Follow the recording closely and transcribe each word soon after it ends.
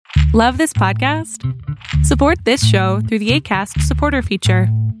Love this podcast? Support this show through the Acast supporter feature.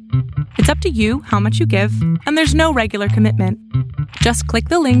 It's up to you how much you give, and there's no regular commitment. Just click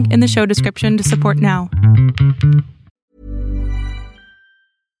the link in the show description to support now.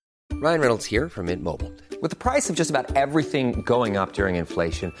 Ryan Reynolds here from Mint Mobile. With the price of just about everything going up during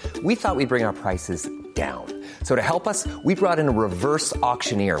inflation, we thought we'd bring our prices down. So to help us, we brought in a reverse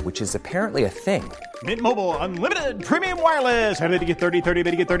auctioneer, which is apparently a thing. Mint Mobile Unlimited Premium Wireless. How to get 30, 30,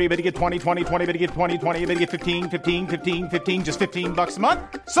 bit to get 30, bit to get 20, 20, 20, bit to get 20, 20, bit to get 15, 15, 15, 15, just $15 a month?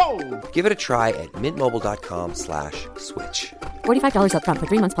 Sold! Give it a try at mintmobile.com/switch. $45 up front for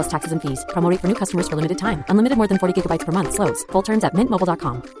 3 months plus taxes and fees. Promo rate for new customers for limited time. Unlimited more than 40 gigabytes per month. Slows full terms at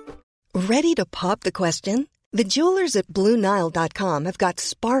mintmobile.com. Ready to pop the question? The jewelers at BlueNile.com have got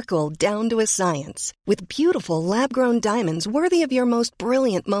sparkle down to a science with beautiful lab-grown diamonds worthy of your most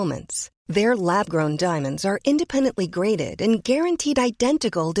brilliant moments. Their lab-grown diamonds are independently graded and guaranteed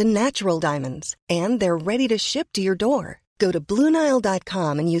identical to natural diamonds, and they're ready to ship to your door. Go to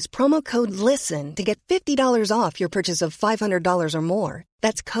BlueNile.com and use promo code LISTEN to get $50 off your purchase of $500 or more.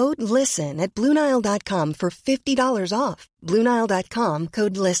 That's code LISTEN at BlueNile.com for $50 off. BlueNile.com,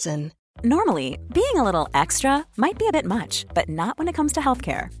 code LISTEN. Normally, being a little extra might be a bit much, but not when it comes to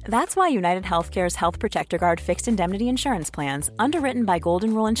healthcare. That's why United Healthcare's Health Protector Guard fixed indemnity insurance plans, underwritten by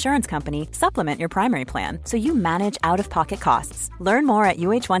Golden Rule Insurance Company, supplement your primary plan so you manage out-of-pocket costs. Learn more at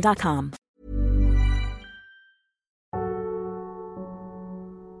uh1.com.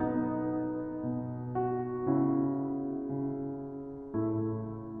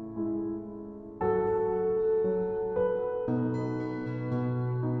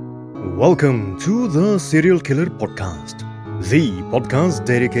 Welcome to the Serial Killer Podcast, the podcast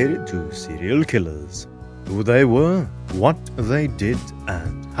dedicated to serial killers, who they were, what they did,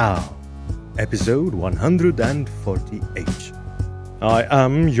 and how. Episode 148. I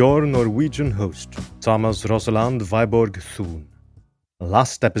am your Norwegian host, Thomas Roseland Viborg Thun.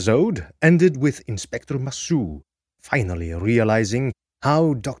 Last episode ended with Inspector Massou finally realizing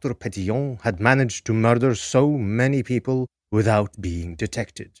how Dr. Petiot had managed to murder so many people without being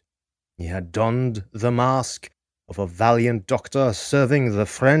detected. He had donned the mask of a valiant doctor serving the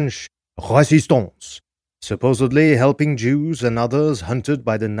French Resistance, supposedly helping Jews and others hunted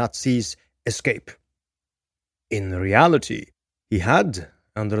by the Nazis escape. In reality, he had,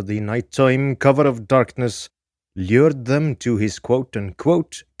 under the nighttime cover of darkness, lured them to his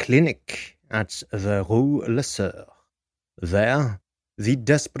quote-unquote clinic at the Rue Le Sueur. There, the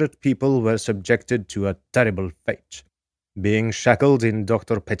desperate people were subjected to a terrible fate, being shackled in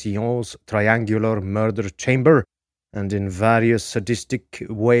Dr. Petiot's triangular murder chamber and in various sadistic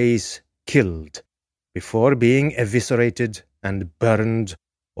ways killed, before being eviscerated and burned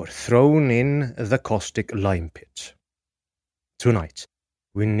or thrown in the caustic lime pit. Tonight,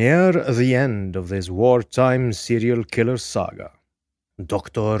 we near the end of this wartime serial killer saga.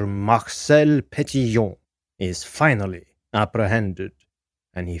 Dr. Marcel Petiot is finally apprehended,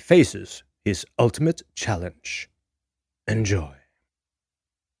 and he faces his ultimate challenge. Enjoy.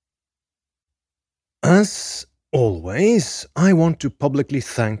 As always, I want to publicly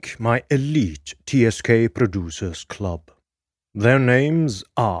thank my elite TSK Producers Club. Their names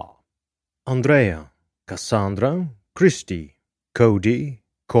are Andrea, Cassandra, Christy, Cody,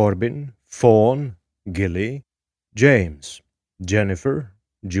 Corbin, Fawn, Gilly, James, Jennifer,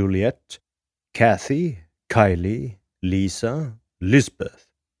 Juliet, Kathy, Kylie, Lisa, Lisbeth,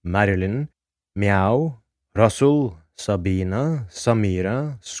 Marilyn, Meow, Russell, Sabina,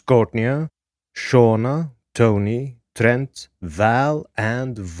 Samira, Skortnia, Shauna, Tony, Trent, Val,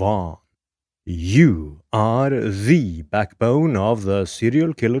 and Vaughn. You are the backbone of the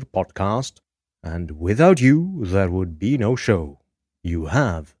Serial Killer Podcast, and without you, there would be no show. You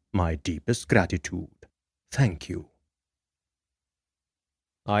have my deepest gratitude. Thank you.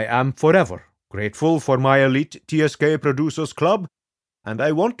 I am forever grateful for my elite TSK Producers Club, and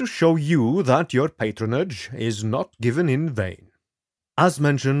I want to show you that your patronage is not given in vain. As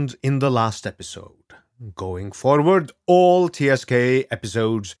mentioned in the last episode, going forward, all TSK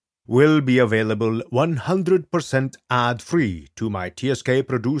episodes will be available 100% ad-free to my TSK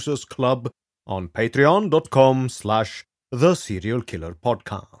Producers Club on patreon.com/The Serial Killer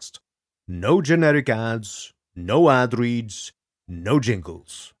Podcast. No generic ads, no ad reads, no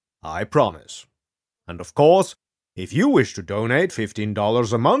jingles. I promise. And of course, if you wish to donate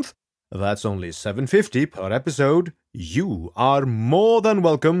 $15 a month, that's only $7.50 per episode, you are more than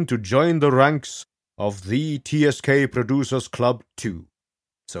welcome to join the ranks of the TSK Producers Club too.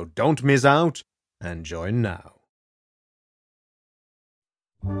 So don't miss out and join now.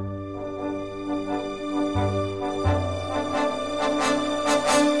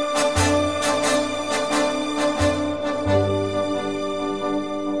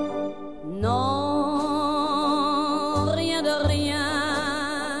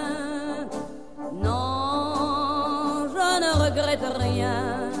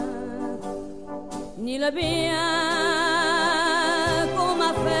 rien, ni le bien qu'on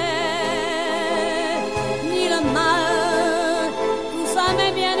m'a fait, ni le mal, tout ça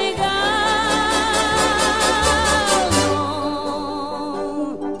m'est bien égal.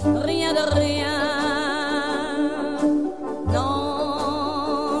 Non, rien de rien,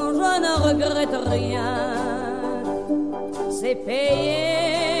 non, je ne regrette rien, c'est payé.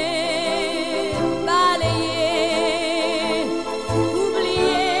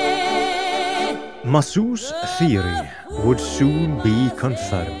 Massu's theory would soon be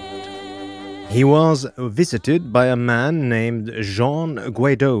confirmed. He was visited by a man named Jean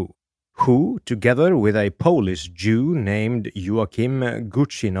Guaido, who, together with a Polish Jew named Joachim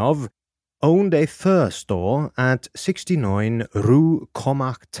Guchinov, owned a fur store at 69 Rue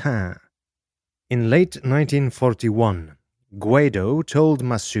Comartin. In late 1941, Guaido told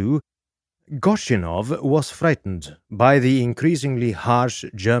Massu Goshinov was frightened by the increasingly harsh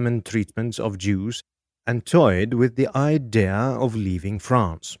German treatment of Jews and toyed with the idea of leaving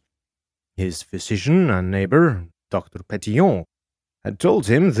France. His physician and neighbor, Dr. Petiot, had told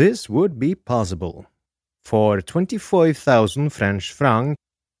him this would be possible. For 25,000 French francs,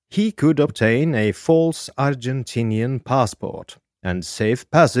 he could obtain a false Argentinian passport and safe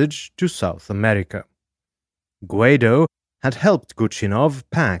passage to South America. Guaido had helped Guchinov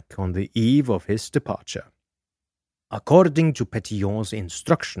pack on the eve of his departure. According to Petiot's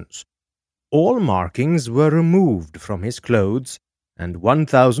instructions, all markings were removed from his clothes, and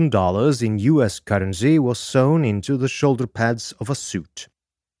 $1,000 in U.S. currency was sewn into the shoulder pads of a suit.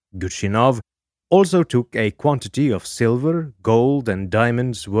 Guchinov also took a quantity of silver, gold, and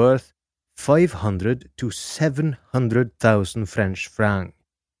diamonds worth 500 to 700,000 French francs,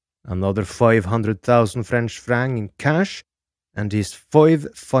 another 500,000 French francs in cash, and his 5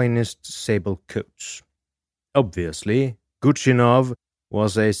 finest sable coats. Obviously, Guchinov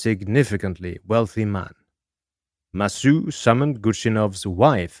was a significantly wealthy man. Massu summoned Guchinov's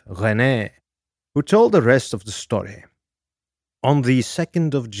wife, Renée, who told the rest of the story. On the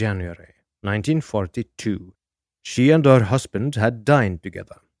 2nd of January, 1942, she and her husband had dined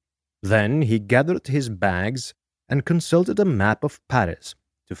together. Then he gathered his bags and consulted a map of Paris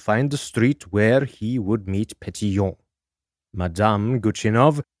to find the street where he would meet Petiot. Madame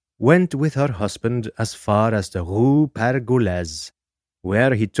Guchinov went with her husband as far as the Rue Pergolese,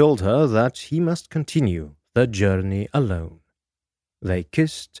 where he told her that he must continue the journey alone. They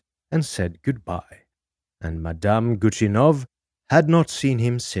kissed and said goodbye, and Madame Guchinov had not seen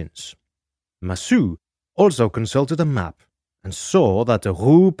him since. Massu also consulted a map and saw that the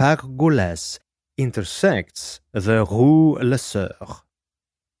Rue Pergolese intersects the Rue Le Sueur.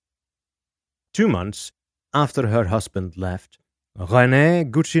 2 months after her husband left, Renée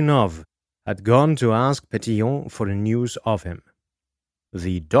Guchinov had gone to ask Petiot for news of him.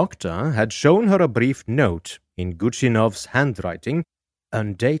 The doctor had shown her a brief note in Guchinov's handwriting,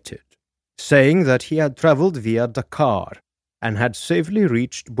 undated, saying that he had traveled via Dakar and had safely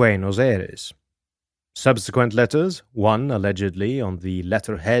reached Buenos Aires. Subsequent letters, one allegedly on the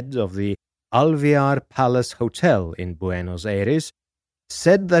letterhead of the Alvear Palace Hotel in Buenos Aires,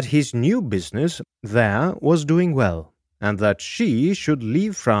 said that his new business there was doing well, and that she should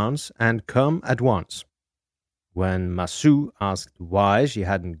leave France and come at once. When Massu asked why she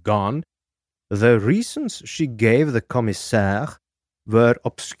hadn't gone, the reasons she gave the commissaire were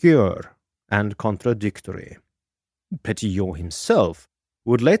obscure and contradictory. Petiot himself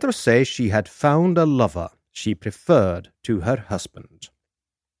would later say she had found a lover she preferred to her husband.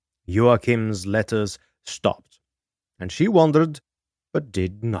 Joachim's letters stopped, and she wondered but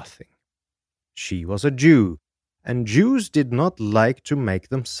did nothing. She was a Jew, and Jews did not like to make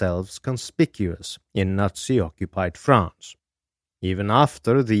themselves conspicuous in Nazi-occupied France. Even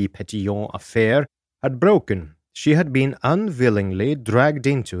after the Petiot affair had broken, she had been unwillingly dragged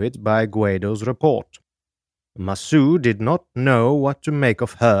into it by Guaido's report. Massu did not know what to make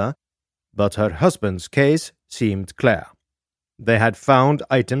of her, but her husband's case seemed clear. They had found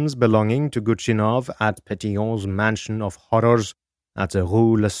items belonging to Guchinov at Petiot's mansion of horrors at the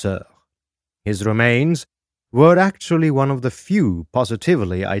Rue Le Sueur. His remains were actually one of the few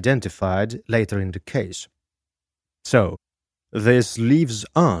positively identified later in the case. So, this leaves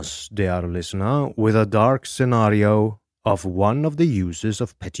us, dear listener, with a dark scenario of one of the uses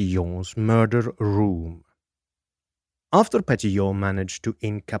of Petiot's murder room. After Petiot managed to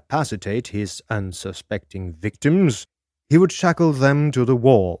incapacitate his unsuspecting victims, he would shackle them to the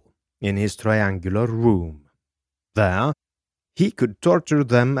wall in his triangular room. There, he could torture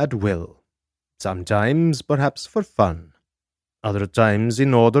them at will, sometimes perhaps for fun, other times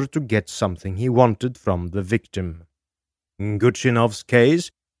in order to get something he wanted from the victim. Gutschinov's case,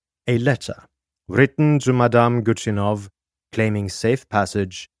 a letter written to Madame Gutchinov claiming safe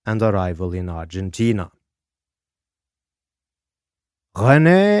passage and arrival in Argentina.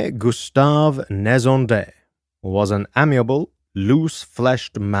 René Gustave Nezondet was an amiable,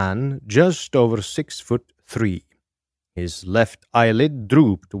 loose-fleshed man just over 6'3". His left eyelid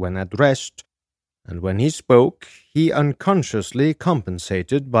drooped when at rest, and when he spoke, he unconsciously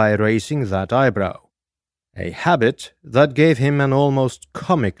compensated by raising that eyebrow, a habit that gave him an almost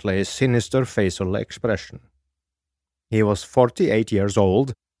comically sinister facial expression. He was 48 years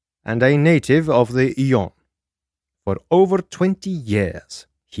old and a native of the Yonne. For over 20 years,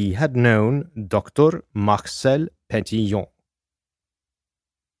 he had known Dr. Marcel Petiot.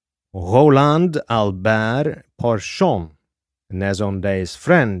 Roland Albert Porchon, Nezondet's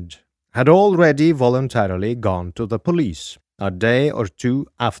friend, had already voluntarily gone to the police a day or two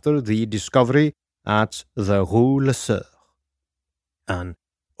after the discovery at the Rue Le Sueur. An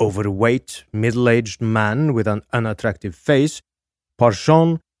overweight, middle-aged man with an unattractive face,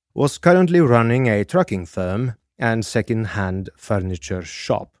 Porchon was currently running a trucking firm and second-hand furniture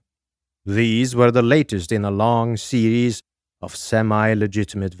shop. These were the latest in a long series of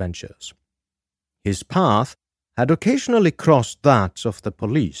semi-legitimate ventures. His path had occasionally crossed that of the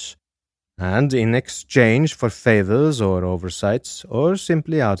police, and in exchange for favors or oversights, or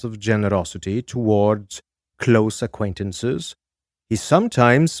simply out of generosity towards close acquaintances, he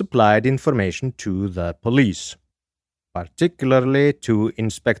sometimes supplied information to the police, particularly to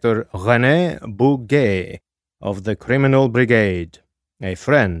Inspector René Bouguet of the Criminal Brigade, a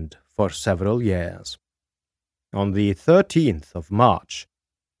friend for several years. On the 13th of March,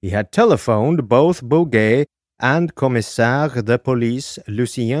 he had telephoned both Bouguet and Commissaire de Police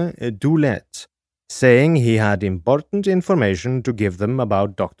Lucien Doulet, saying he had important information to give them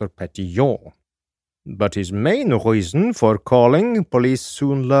about Dr. Petiot. But his main reason for calling, police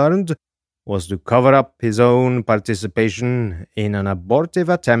soon learned, was to cover up his own participation in an abortive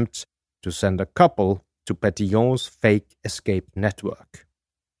attempt to send a couple to Petiot's fake escape network.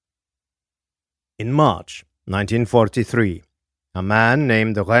 In March 1943, a man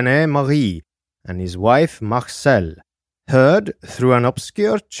named René Marie and his wife Marcel heard through an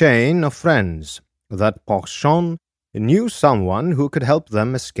obscure chain of friends that Porchon knew someone who could help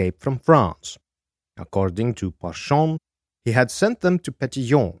them escape from France. According to Porchon, he had sent them to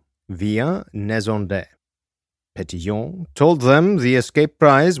Petiot via Nezondet. Petiot told them the escape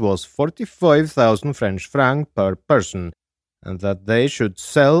prize was 45,000 French francs per person, and that they should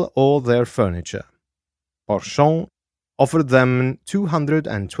sell all their furniture. Porchon offered them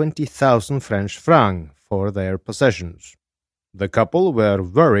 220,000 French francs for their possessions. The couple were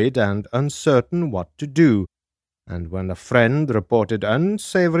worried and uncertain what to do, and when a friend reported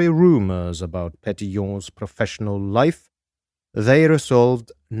unsavory rumors about Petiot's professional life, they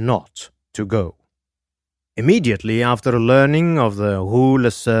resolved not to go. Immediately after learning of the Rue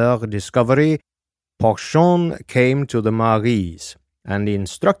Le Sueur discovery, Porchon came to the Maries and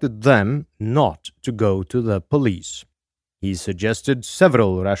instructed them not to go to the police. He suggested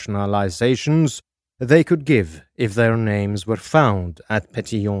several rationalizations they could give if their names were found at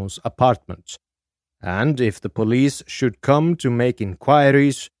Petiot's apartment, and if the police should come to make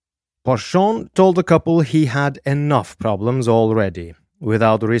inquiries, Porchon told the couple he had enough problems already,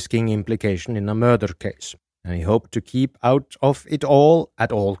 without risking implication in a murder case, and he hoped to keep out of it all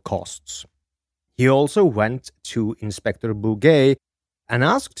at all costs. He also went to Inspector Bouguet and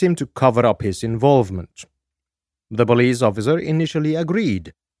asked him to cover up his involvement. The police officer initially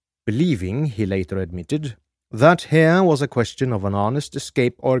agreed, believing, he later admitted, that here was a question of an honest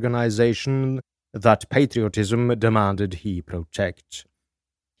escape organization that patriotism demanded he protect.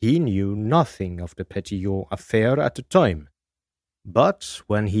 He knew nothing of the Petiot affair at the time, but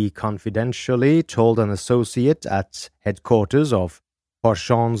when he confidentially told an associate at headquarters of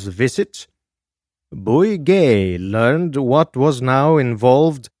Porchon's visit, Bouguet learned what was now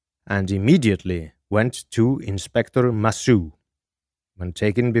involved and immediately went to Inspector Massou. When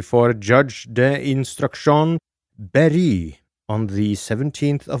taken before Judge d'Instruction Berry on the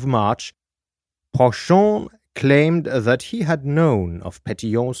 17th of March, Porchon claimed that he had known of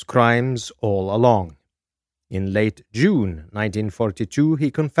Petiot's crimes all along. In late June 1942,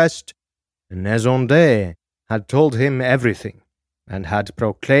 he confessed Nezondet had told him everything, and had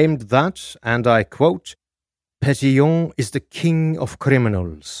proclaimed that, and I quote, "Petiot is the king of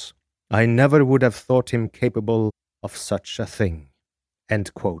criminals. I never would have thought him capable of such a thing."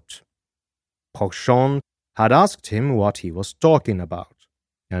 End quote. Porchon had asked him what he was talking about,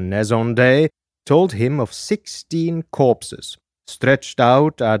 and Nezondet told him of 16 corpses stretched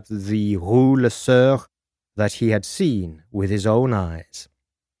out at the Rue Le Sueur that he had seen with his own eyes.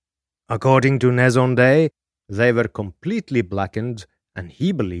 According to Nezonde, they were completely blackened, and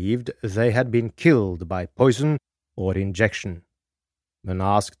he believed they had been killed by poison or injection. When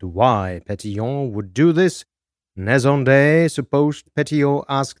asked why Petiot would do this, Nezonde supposed Petiot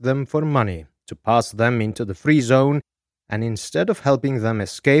asked them for money to pass them into the free zone, and instead of helping them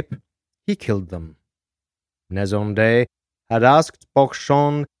escape, he killed them. Nezonde had asked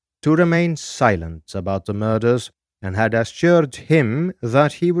Bourchon to remain silent about the murders and had assured him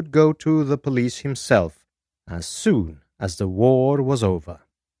that he would go to the police himself as soon as the war was over.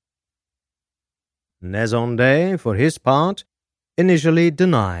 Nezonde, for his part, initially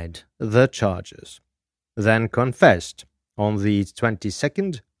denied the charges, then confessed on the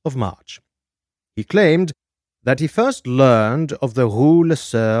 22nd of March. He claimed that he first learned of the Rue Le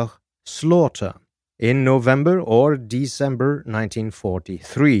Sueur slaughter in November or December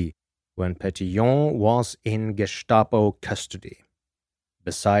 1943, when Petiot was in Gestapo custody.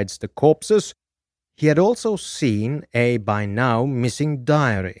 Besides the corpses, he had also seen a by now missing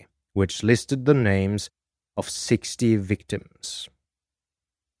diary, which listed the names of 60 victims.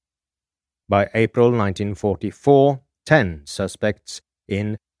 By April 1944, 10 suspects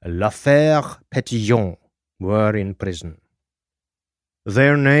in l'affaire Petiot were in prison.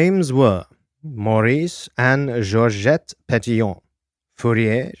 Their names were Maurice and Georgette Petiot,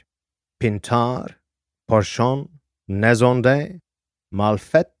 Fourier, Pintard, Porchon, Nezonde,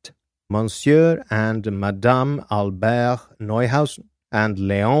 Malfette, Monsieur and Madame Albert Neuhausen, and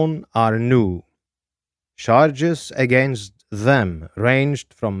Léon Arnoux. Charges against them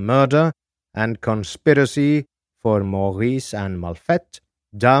ranged from murder and conspiracy for Maurice and Malfette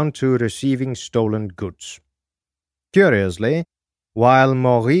down to receiving stolen goods. Curiously, while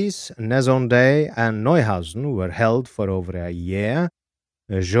Maurice, Nezonde, and Neuhausen were held for over a year,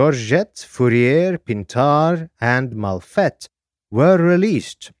 Georgette, Fourier, Pintard, and Malfette were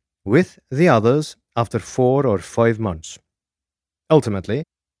released with the others after 4 or 5 months. Ultimately,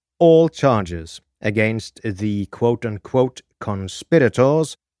 all charges against the quote-unquote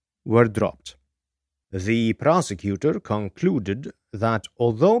conspirators were dropped. The prosecutor concluded that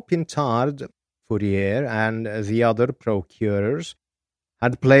although Pintard, Fourier, and the other procurers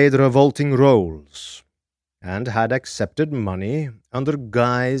had played revolting roles and had accepted money under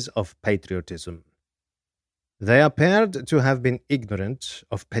guise of patriotism, they appeared to have been ignorant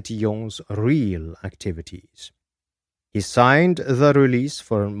of Petiot's real activities. He signed the release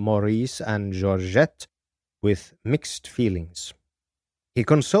for Maurice and Georgette with mixed feelings. He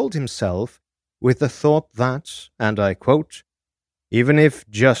consoled himself with the thought that, and I quote, "Even if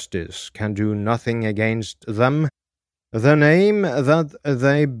justice can do nothing against them, the name that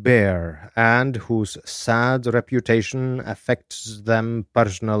they bear and whose sad reputation affects them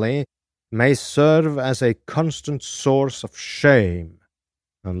personally may serve as a constant source of shame,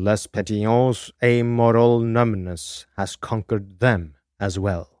 unless Petiot's amoral numbness has conquered them as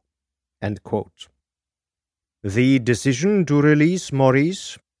well." End quote. The decision to release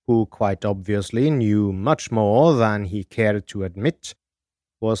Maurice, who quite obviously knew much more than he cared to admit,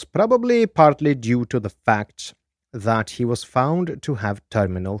 was probably partly due to the fact that he was found to have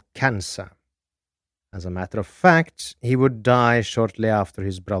terminal cancer. As a matter of fact, he would die shortly after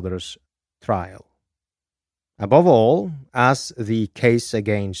his brother's trial. Above all, as the case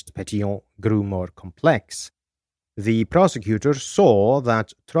against Petiot grew more complex, the prosecutor saw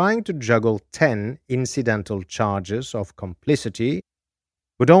that trying to juggle 10 incidental charges of complicity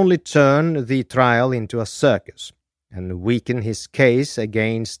would only turn the trial into a circus and weaken his case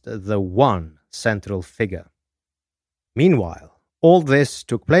against the one central figure. Meanwhile, all this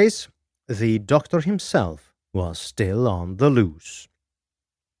took place, the doctor himself was still on the loose.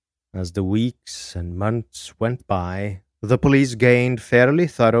 As the weeks and months went by, the police gained fairly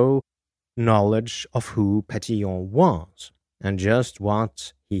thorough knowledge of who Petiot was and just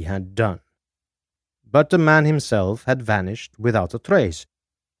what he had done. But the man himself had vanished without a trace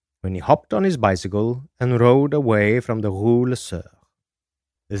when he hopped on his bicycle and rode away from the Rue Le Sueur.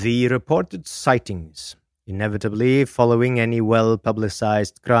 The reported sightings, inevitably following any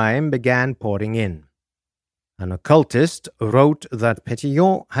well-publicized crime, began pouring in. An occultist wrote that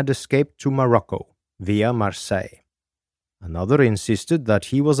Petiot had escaped to Morocco via Marseille. Another insisted that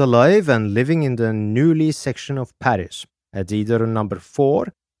he was alive and living in the Neuilly section of Paris at either number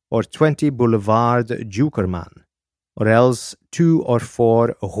 4 or 20 Boulevard Dukerman, or else 2 or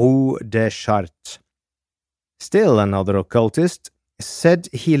 4 Rue des Chartres. Still another occultist said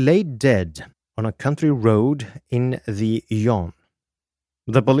he lay dead on a country road in the Yonne.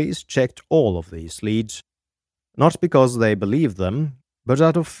 The police checked all of these leads, not because they believed them, but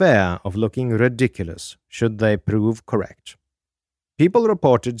out of fear of looking ridiculous should they prove correct. People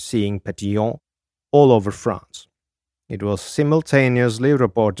reported seeing Petiot all over France. It was simultaneously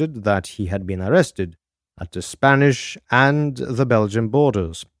reported that he had been arrested at the Spanish and the Belgian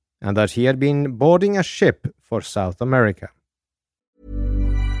borders, and that he had been boarding a ship for South America.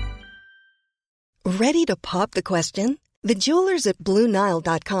 Ready to pop the question? The jewelers at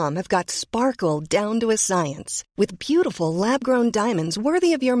BlueNile.com have got sparkle down to a science with beautiful lab-grown diamonds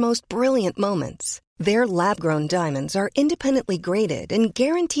worthy of your most brilliant moments. Their lab-grown diamonds are independently graded and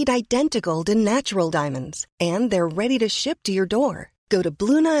guaranteed identical to natural diamonds, and they're ready to ship to your door. Go to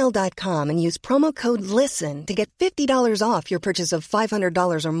BlueNile.com and use promo code LISTEN to get $50 off your purchase of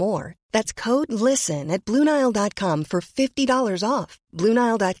 $500 or more. That's code LISTEN at BlueNile.com for $50 off.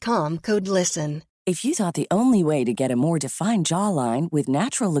 BlueNile.com, code LISTEN. If you thought the only way to get a more defined jawline with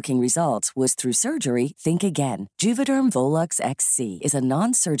natural-looking results was through surgery, think again. Juvederm Volux XC is a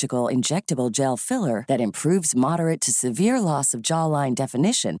non-surgical injectable gel filler that improves moderate to severe loss of jawline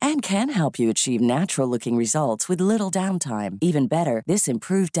definition and can help you achieve natural-looking results with little downtime. Even better, this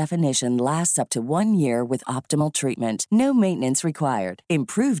improved definition lasts up to 1 year with optimal treatment. No maintenance required.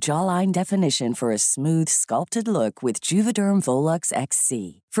 Improve jawline definition for a smooth, sculpted look with Juvederm Volux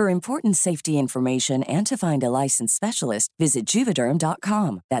XC. For important safety information and to find a licensed specialist, visit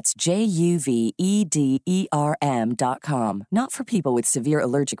Juvederm.com. That's JUVEDERM.com. Not for people with severe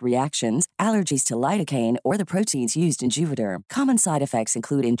allergic reactions, allergies to lidocaine, or the proteins used in Juvederm. Common side effects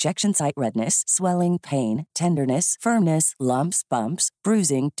include injection site redness, swelling, pain, tenderness, firmness, lumps, bumps,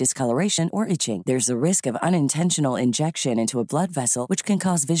 bruising, discoloration, or itching. There's a risk of unintentional injection into a blood vessel, which can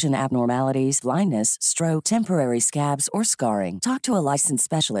cause vision abnormalities, blindness, stroke, temporary scabs, or scarring. Talk to a licensed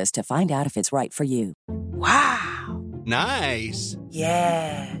specialist to find out if it's right for you. Wow! Nice!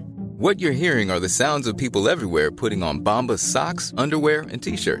 Yeah! What you're hearing are the sounds of people everywhere putting on Bombas socks, underwear, and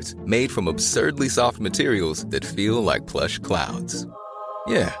T-shirts made from absurdly soft materials that feel like plush clouds.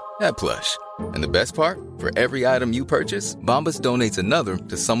 Yeah, that plush. And the best part? For every item you purchase, Bombas donates another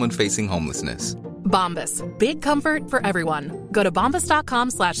to someone facing homelessness. Bombas. Big comfort for everyone. Go to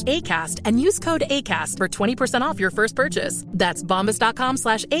bombas.com/ACAST and use code ACAST for 20% off your first purchase. That's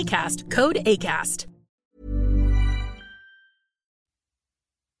bombas.com/ACAST. Code ACAST.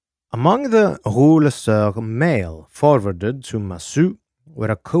 Among the Rue Sueur mail forwarded to Marcel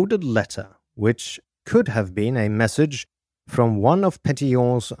were a coded letter, which could have been a message from one of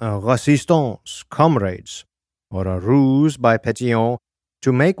Petiot's Resistance comrades, or a ruse by Petiot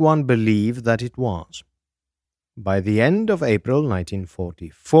to make one believe that it was. By the end of April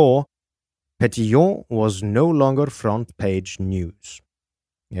 1944, Petiot was no longer front-page news.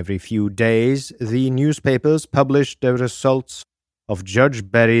 Every few days, the newspapers published the results of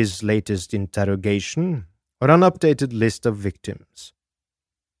Judge Berry's latest interrogation or an updated list of victims.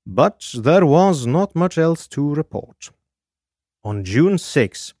 But there was not much else to report. On June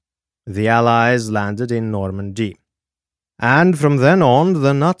 6, the Allies landed in Normandy. And from then on,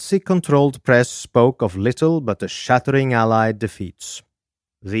 the Nazi-controlled press spoke of little but the shattering Allied defeats.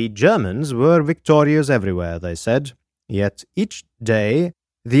 The Germans were victorious everywhere, they said, yet each day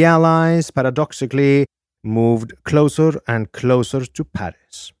the Allies paradoxically moved closer and closer to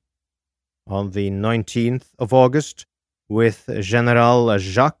Paris. On the 19th of August, with General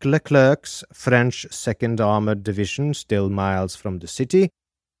Jacques Leclerc's French 2nd Armored Division still miles from the city,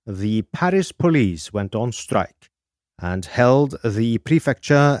 the Paris police went on strike and held the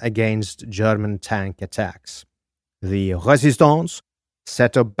prefecture against German tank attacks. The Resistance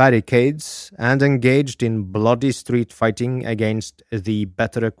set up barricades and engaged in bloody street fighting against the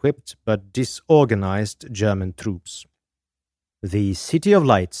better equipped but disorganized German troops. The City of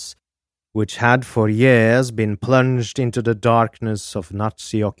Lights, which had for years been plunged into the darkness of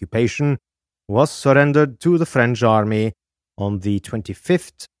Nazi occupation, was surrendered to the French army on the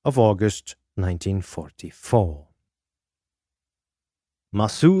 25th of August 1944.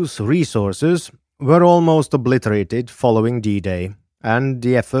 Marcel's resources were almost obliterated following D-Day, and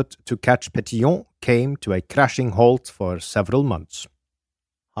the effort to catch Petiot came to a crashing halt for several months.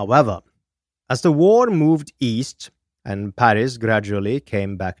 However, as the war moved east and Paris gradually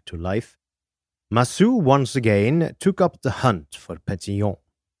came back to life, Marcel once again took up the hunt for Petiot.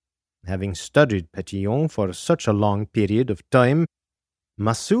 Having studied Petiot for such a long period of time,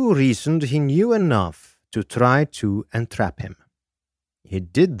 Marcel reasoned he knew enough to try to entrap him. He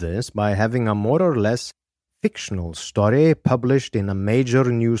did this by having a more or less fictional story published in a major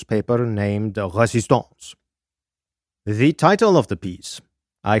newspaper named Resistance. The title of the piece,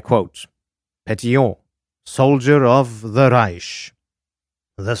 I quote, Petiot, Soldier of the Reich.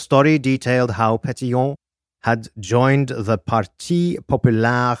 The story detailed how Petiot had joined the Parti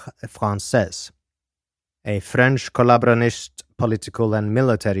Populaire Français, a French collaborationist political and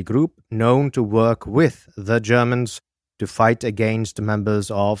military group known to work with the Germans to fight against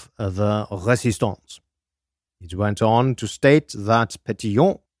members of the Résistance. It went on to state that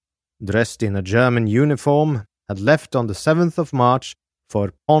Petiot, dressed in a German uniform, had left on the 7th of March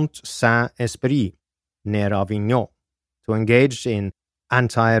for Pont Saint-Esprit, near Avignon, to engage in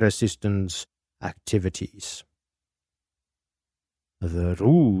anti-resistance activities. The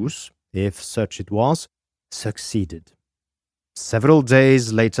ruse, if such it was, succeeded. Several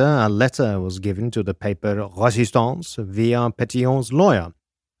days later, a letter was given to the paper Résistance via Petiot's lawyer,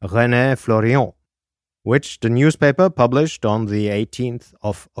 René Florian, which the newspaper published on the 18th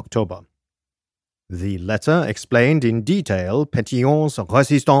of October. The letter explained in detail Petiot's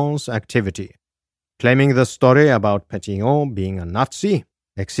Résistance activity, claiming the story about Petiot being a Nazi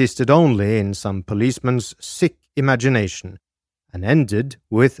existed only in some policeman's sick imagination, and ended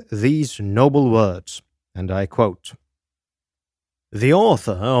with these noble words, and I quote, "The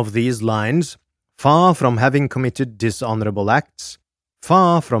author of these lines, far from having committed dishonorable acts,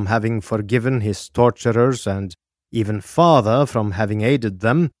 far from having forgiven his torturers, and even farther from having aided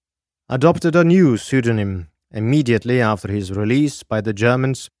them, adopted a new pseudonym immediately after his release by the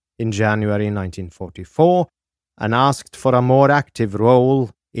Germans in January 1944, and asked for a more active role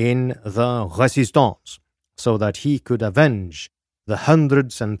in the Résistance, so that he could avenge the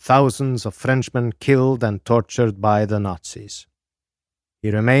hundreds and thousands of Frenchmen killed and tortured by the Nazis. He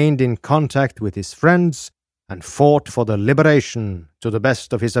remained in contact with his friends and fought for the liberation to the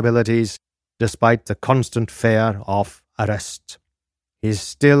best of his abilities, despite the constant fear of arrest. He is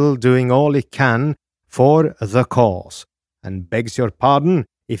still doing all he can for the cause, and begs your pardon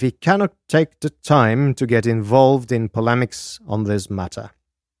if he cannot take the time to get involved in polemics on this matter.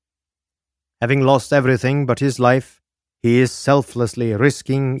 Having lost everything but his life, he is selflessly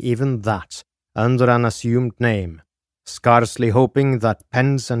risking even that under an assumed name, scarcely hoping that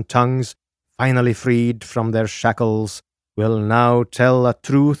pens and tongues, finally freed from their shackles, will now tell a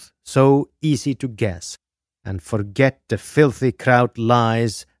truth so easy to guess, and forget the filthy kraut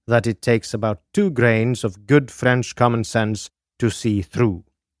lies that it takes about 2 grains of good French common sense to see through.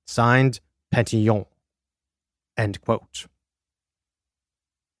 Signed, Petiot." End quote.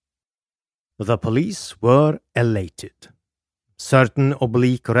 The police were elated. Certain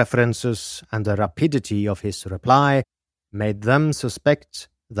oblique references and the rapidity of his reply made them suspect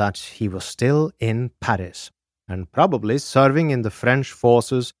that he was still in Paris, and probably serving in the French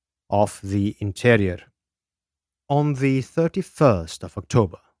forces of the interior. On the 31st of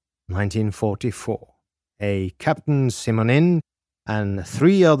October, 1944, a Captain Simonin and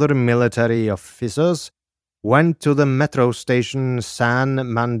 3 other military officers went to the metro station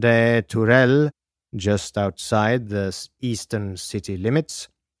Saint-Mandé-Tourelle, just outside the eastern city limits,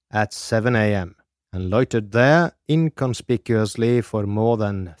 at 7 a.m., and loitered there inconspicuously for more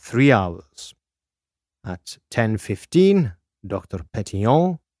than 3 hours. At 10:15, Dr.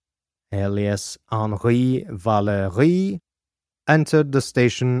 Petiot, alias Henri Valéry, entered the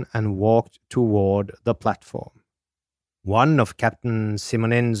station and walked toward the platform. One of Captain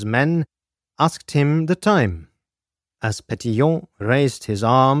Simonin's men asked him the time. As Petiot raised his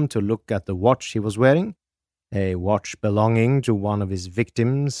arm to look at the watch he was wearing, a watch belonging to one of his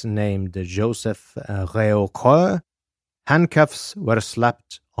victims named Joseph Réaucreux, handcuffs were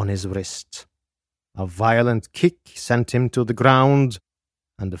slapped on his wrist. A violent kick sent him to the ground,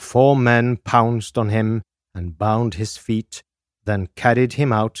 and the 4 men pounced on him and bound his feet, then carried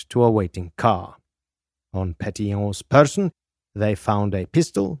him out to a waiting car. On Petiot's person, they found a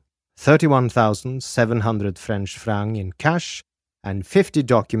pistol, 31,700 French francs in cash, and 50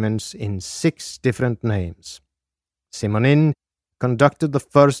 documents in 6 different names. Simonin conducted the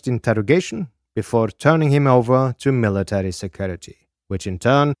first interrogation before turning him over to military security, which in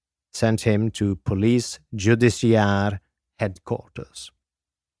turn sent him to police judiciaire headquarters.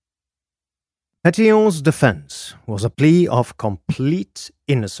 Petiot's defense was a plea of complete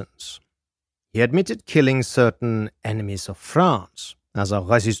innocence. He admitted killing certain enemies of France as a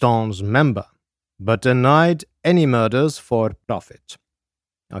Résistance member, but denied any murders for profit.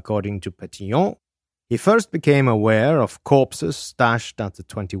 According to Petiot, he first became aware of corpses stashed at the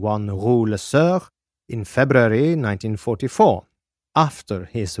 21 Rue Le Sueur in February 1944, after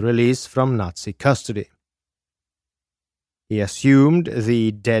his release from Nazi custody. He assumed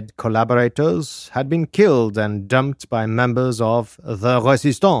the dead collaborators had been killed and dumped by members of the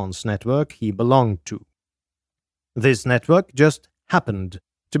Résistance network he belonged to. This network just happened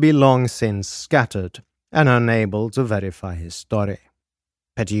to be long since scattered and unable to verify his story.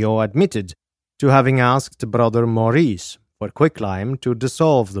 Petiot admitted to having asked Brother Maurice for quicklime to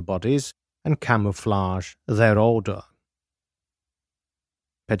dissolve the bodies and camouflage their odor.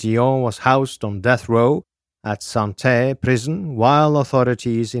 Petiot was housed on death row at Santé prison while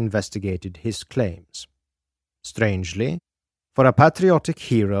authorities investigated his claims. Strangely, for a patriotic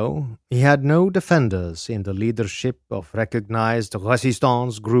hero, he had no defenders in the leadership of recognized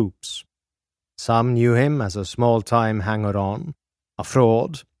resistance groups. Some knew him as a small-time hanger-on, a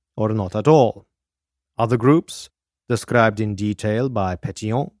fraud, or not at all. Other groups, described in detail by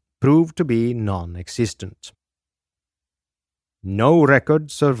Petiot, proved to be non-existent. No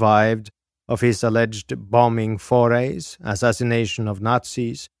record survived of his alleged bombing forays, assassination of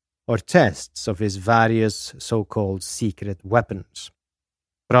Nazis, or tests of his various so-called secret weapons.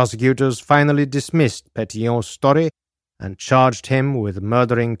 Prosecutors finally dismissed Petiot's story and charged him with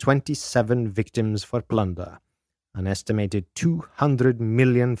murdering 27 victims for plunder, an estimated 200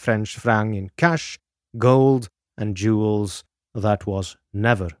 million French francs in cash, gold, and jewels that was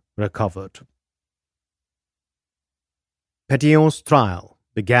never recovered. Petiot's trial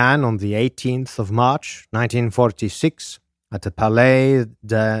began on the 18th of March 1946 at the Palais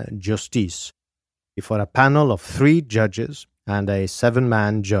de Justice before a panel of 3 judges and a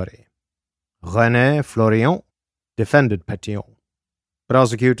 7-man jury. René Florian defended Petiot.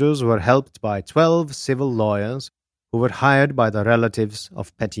 Prosecutors were helped by 12 civil lawyers who were hired by the relatives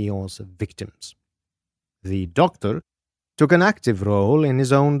of Petiot's victims. The doctor took an active role in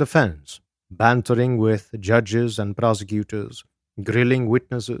his own defense, bantering with judges and prosecutors, grilling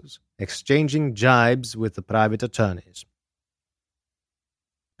witnesses, exchanging jibes with the private attorneys.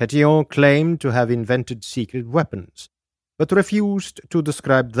 Petiot claimed to have invented secret weapons, but refused to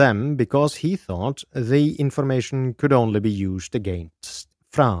describe them because he thought the information could only be used against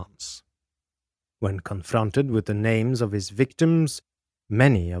France. When confronted with the names of his victims,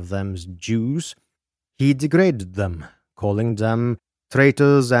 many of them Jews, he degraded them, calling them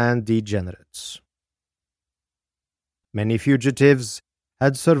traitors and degenerates. Many fugitives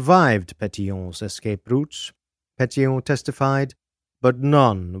had survived Petiot's escape routes, Petiot testified, but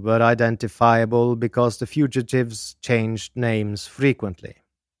none were identifiable because the fugitives changed names frequently.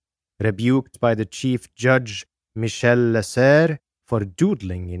 Rebuked by the chief judge Michel Lesser for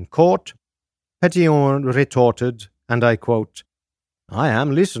doodling in court, Petiot retorted, and I quote, "I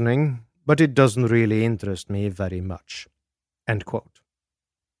am listening, but it doesn't really interest me very much." End quote.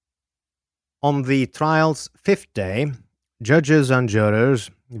 On the trial's 5th day, judges and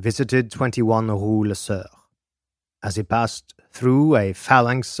jurors visited 21 Rue Le Sueur. As he passed through a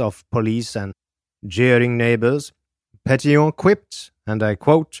phalanx of police and jeering neighbors, Petiot quipped, and I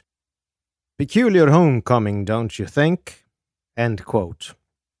quote, "Peculiar homecoming, don't you think?" End quote.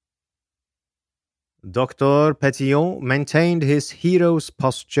 Dr. Petiot maintained his hero's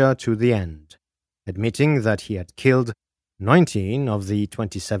posture to the end, admitting that he had killed 19 of the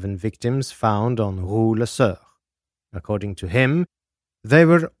 27 victims found on Rue Le Sueur. According to him, they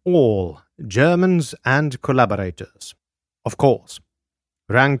were all Germans and collaborators, of course,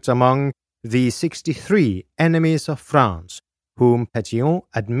 ranked among the 63 enemies of France whom Petiot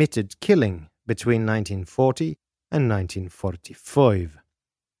admitted killing between 1940 and 1945.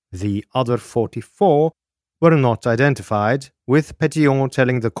 The other 44 were not identified, with Petiot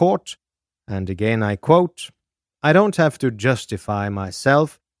telling the court, and again I quote, "I don't have to justify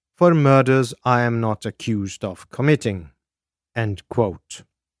myself for murders I am not accused of committing." End quote.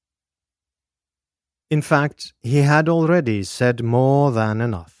 In fact, he had already said more than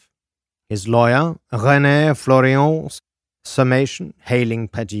enough. His lawyer, René Florian's summation, hailing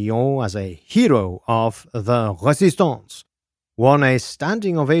Petiot as a hero of the Resistance, won a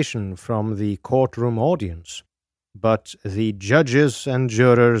standing ovation from the courtroom audience, but the judges and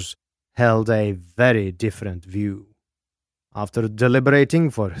jurors held a very different view. After deliberating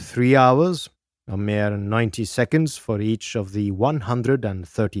for 3 hours, a mere 90 seconds for each of the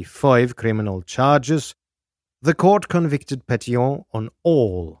 135 criminal charges, the court convicted Petiot on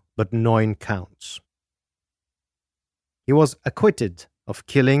all but 9 counts. He was acquitted of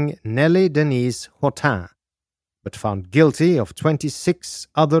killing Nelly Denise Hautain, but found guilty of 26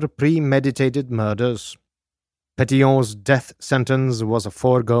 other premeditated murders. Petiot's death sentence was a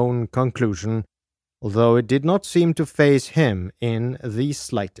foregone conclusion, although it did not seem to faze him in the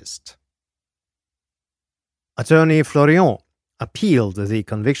slightest. Attorney Florian appealed the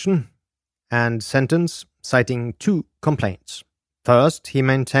conviction and sentence, citing 2 complaints. First, he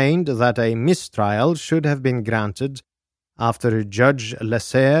maintained that a mistrial should have been granted after Judge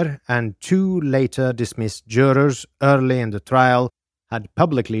Lesser and 2 later dismissed jurors early in the trial had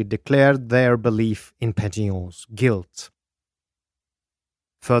publicly declared their belief in Petiot's guilt.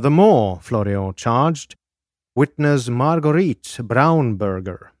 Furthermore, Florian charged, witness Marguerite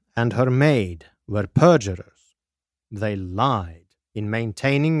Braunberger and her maid were perjurers. They lied in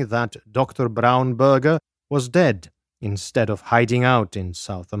maintaining that Dr. Braunberger was dead instead of hiding out in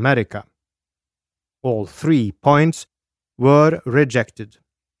South America. All 3 points were rejected,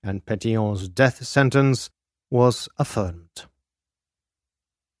 and Petiot's death sentence was affirmed.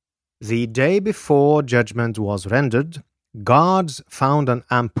 The day before judgment was rendered, guards found an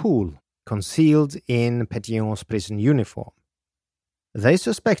ampoule concealed in Petiot's prison uniform. They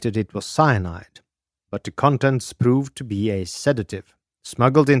suspected it was cyanide, but the contents proved to be a sedative,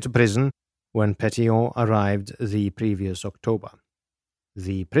 smuggled into prison when Petiot arrived the previous October.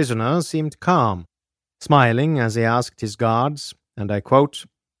 The prisoner seemed calm, smiling as he asked his guards, and I quote,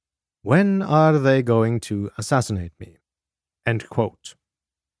 "When are they going to assassinate me?" End quote.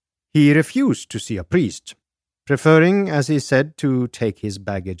 He refused to see a priest, preferring, as he said, to take his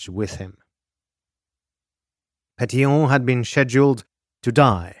baggage with him. Petiot had been scheduled to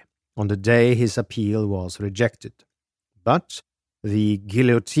die on the day his appeal was rejected, but the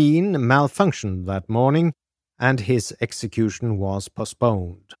guillotine malfunctioned that morning and his execution was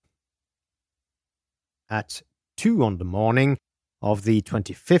postponed. At 2 on the morning of the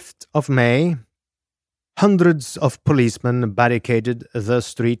 25th of May, hundreds of policemen barricaded the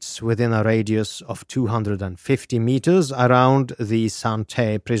streets within a radius of 250 meters around the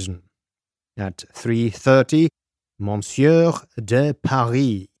Santé prison. At 3:30, Monsieur de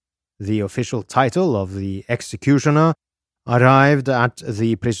Paris, the official title of the executioner, arrived at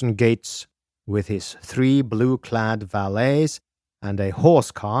the prison gates with his 3 blue-clad valets and a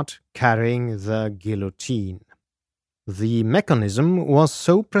horse cart carrying the guillotine. The mechanism was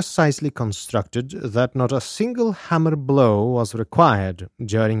so precisely constructed that not a single hammer blow was required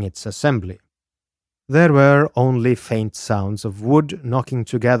during its assembly. There were only faint sounds of wood knocking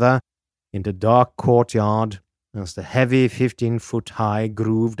together in the dark courtyard as the heavy 15-foot-high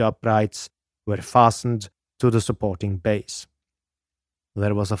grooved uprights were fastened to the supporting base.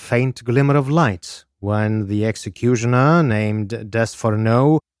 There was a faint glimmer of light when the executioner, named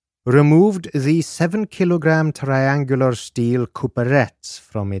Desfourneaux, removed the 7-kilogram triangular steel couperet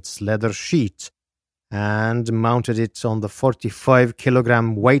from its leather sheet and mounted it on the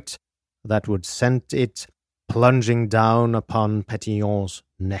 45-kilogram weight that would send it plunging down upon Petiot's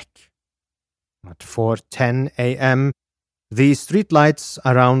neck. At 4:10 a.m., the streetlights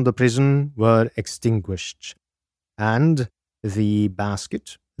around the prison were extinguished, and the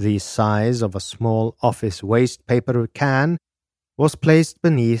basket, the size of a small office waste paper can, was placed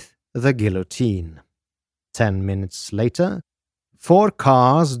beneath the guillotine. 10 minutes later, 4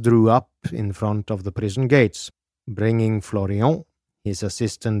 cars drew up in front of the prison gates, bringing Florian, his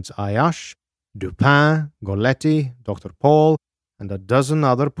assistant Ayache, Dupin, Goletti, Dr. Paul, and a dozen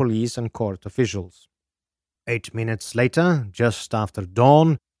other police and court officials. 8 minutes later, just after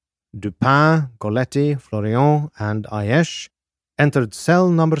dawn, Dupin, Goletti, Florian, and Ayache entered cell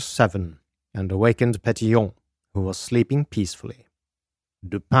number 7 and awakened Petiot, who was sleeping peacefully.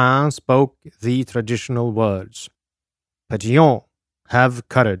 Dupin spoke the traditional words, "Petiot, have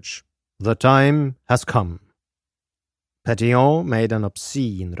courage. The time has come." Petiot made an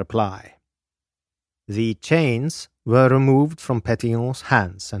obscene reply. The chains were removed from Petiot's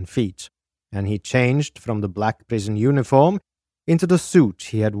hands and feet, and he changed from the black prison uniform into the suit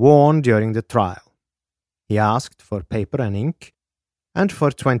he had worn during the trial. He asked for paper and ink, and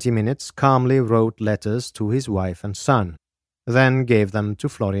for 20 minutes calmly wrote letters to his wife and son, then gave them to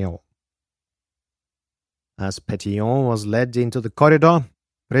Florian. As Petiot was led into the corridor,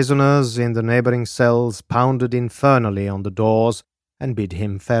 prisoners in the neighboring cells pounded infernally on the doors and bid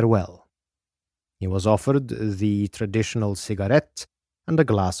him farewell. He was offered the traditional cigarette and a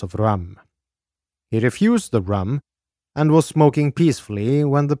glass of rum. He refused the rum and was smoking peacefully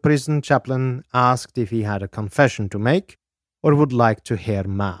when the prison chaplain asked if he had a confession to make or would like to hear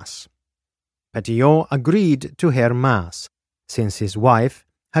Mass. Petiot agreed to hear Mass, since his wife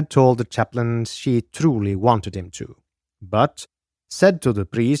had told the chaplain she truly wanted him to, but said to the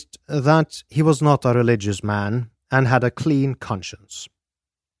priest that he was not a religious man and had a clean conscience.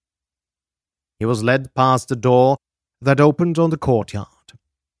 He was led past the door that opened on the courtyard.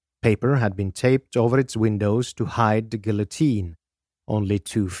 Paper had been taped over its windows to hide the guillotine, only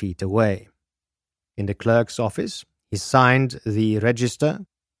 2 feet away. In the clerk's office, he signed the register.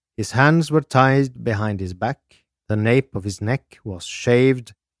 His hands were tied behind his back, the nape of his neck was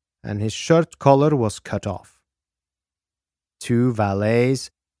shaved, and his shirt collar was cut off. 2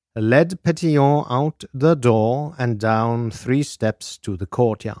 valets led Petiot out the door and down 3 steps to the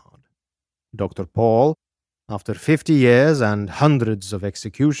courtyard. Dr. Paul, after 50 years and hundreds of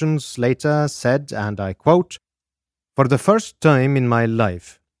executions later, said, and I quote, "For the first time in my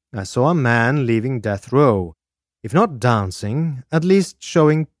life, I saw a man leaving death row, if not dancing, at least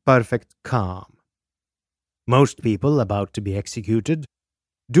showing perfect calm. Most people about to be executed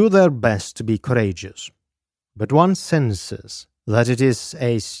do their best to be courageous, but one senses that it is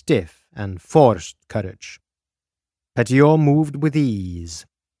a stiff and forced courage. Petiot moved with ease,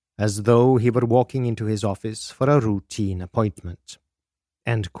 as though he were walking into his office for a routine appointment."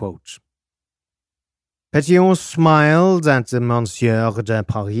 End quote. Petiot smiled at Monsieur de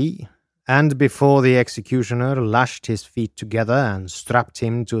Paris, and before the executioner lashed his feet together and strapped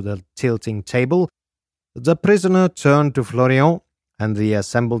him to the tilting table, the prisoner turned to Florian and the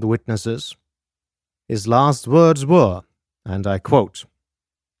assembled witnesses. His last words were, and I quote,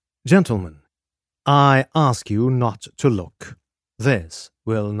 "Gentlemen, I ask you not to look. This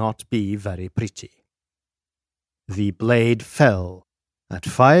will not be very pretty." The blade fell at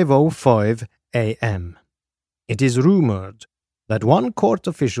 5:05 a.m. It is rumored that one court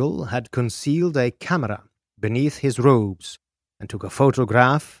official had concealed a camera beneath his robes and took a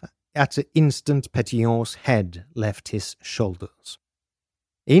photograph at the instant Petiot's head left his shoulders.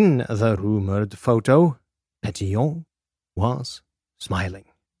 In the rumored photo, Petiot was smiling.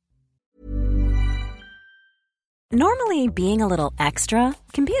 Normally, being a little extra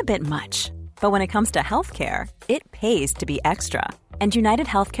can be a bit much, but when it comes to healthcare, it pays to be extra. And United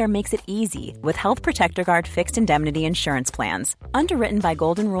Healthcare makes it easy with Health Protector Guard fixed indemnity insurance plans. Underwritten by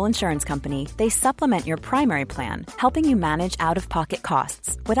Golden Rule Insurance Company, they supplement your primary plan, helping you manage out-of-pocket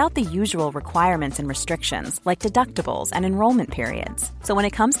costs without the usual requirements and restrictions like deductibles and enrollment periods. So when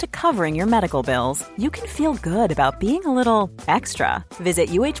it comes to covering your medical bills, you can feel good about being a little extra. Visit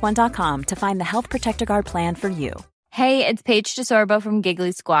uh1.com to find the Health Protector Guard plan for you. Hey, it's Paige DeSorbo from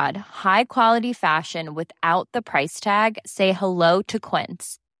Giggly Squad. High quality fashion without the price tag. Say hello to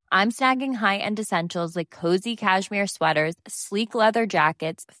Quince. I'm snagging high-end essentials like cozy cashmere sweaters, sleek leather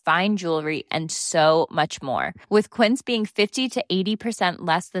jackets, fine jewelry, and so much more. With Quince being 50 to 80%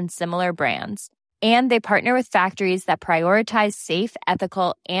 less than similar brands. And they partner with factories that prioritize safe,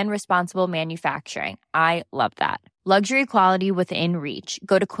 ethical, and responsible manufacturing. I love that. Luxury quality within reach.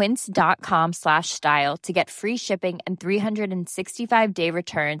 Go to quince.com/style to get free shipping and 365-day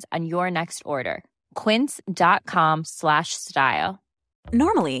returns on your next order. Quince.com/style.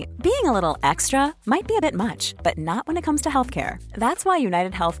 Normally, being a little extra might be a bit much, but not when it comes to healthcare. That's why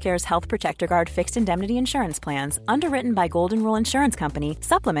United Healthcare's Health Protector Guard fixed indemnity insurance plans, underwritten by Golden Rule Insurance Company,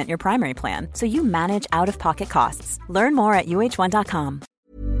 supplement your primary plan so you manage out-of-pocket costs. Learn more at uh1.com.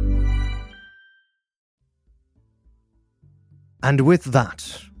 And with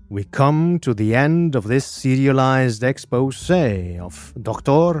that, we come to the end of this serialized exposé of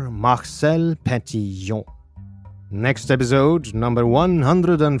Dr. Marcel Petiot. Next episode, number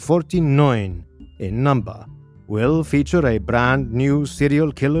 149 in number, will feature a brand new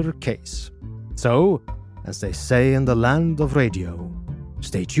serial killer case. So, as they say in the land of radio,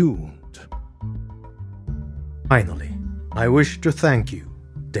 stay tuned. Finally, I wish to thank you,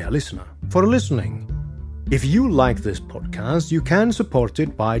 dear listener, for listening. If you like this podcast, you can support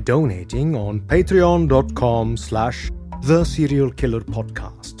it by donating on patreon.com/The Serial Killer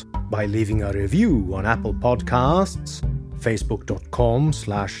Podcast, by leaving a review on Apple Podcasts,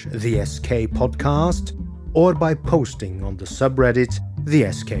 facebook.com/The SK Podcast, or by posting on the subreddit The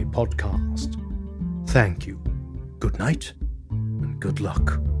SK Podcast. Thank you. Good night and good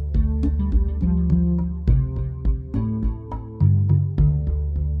luck.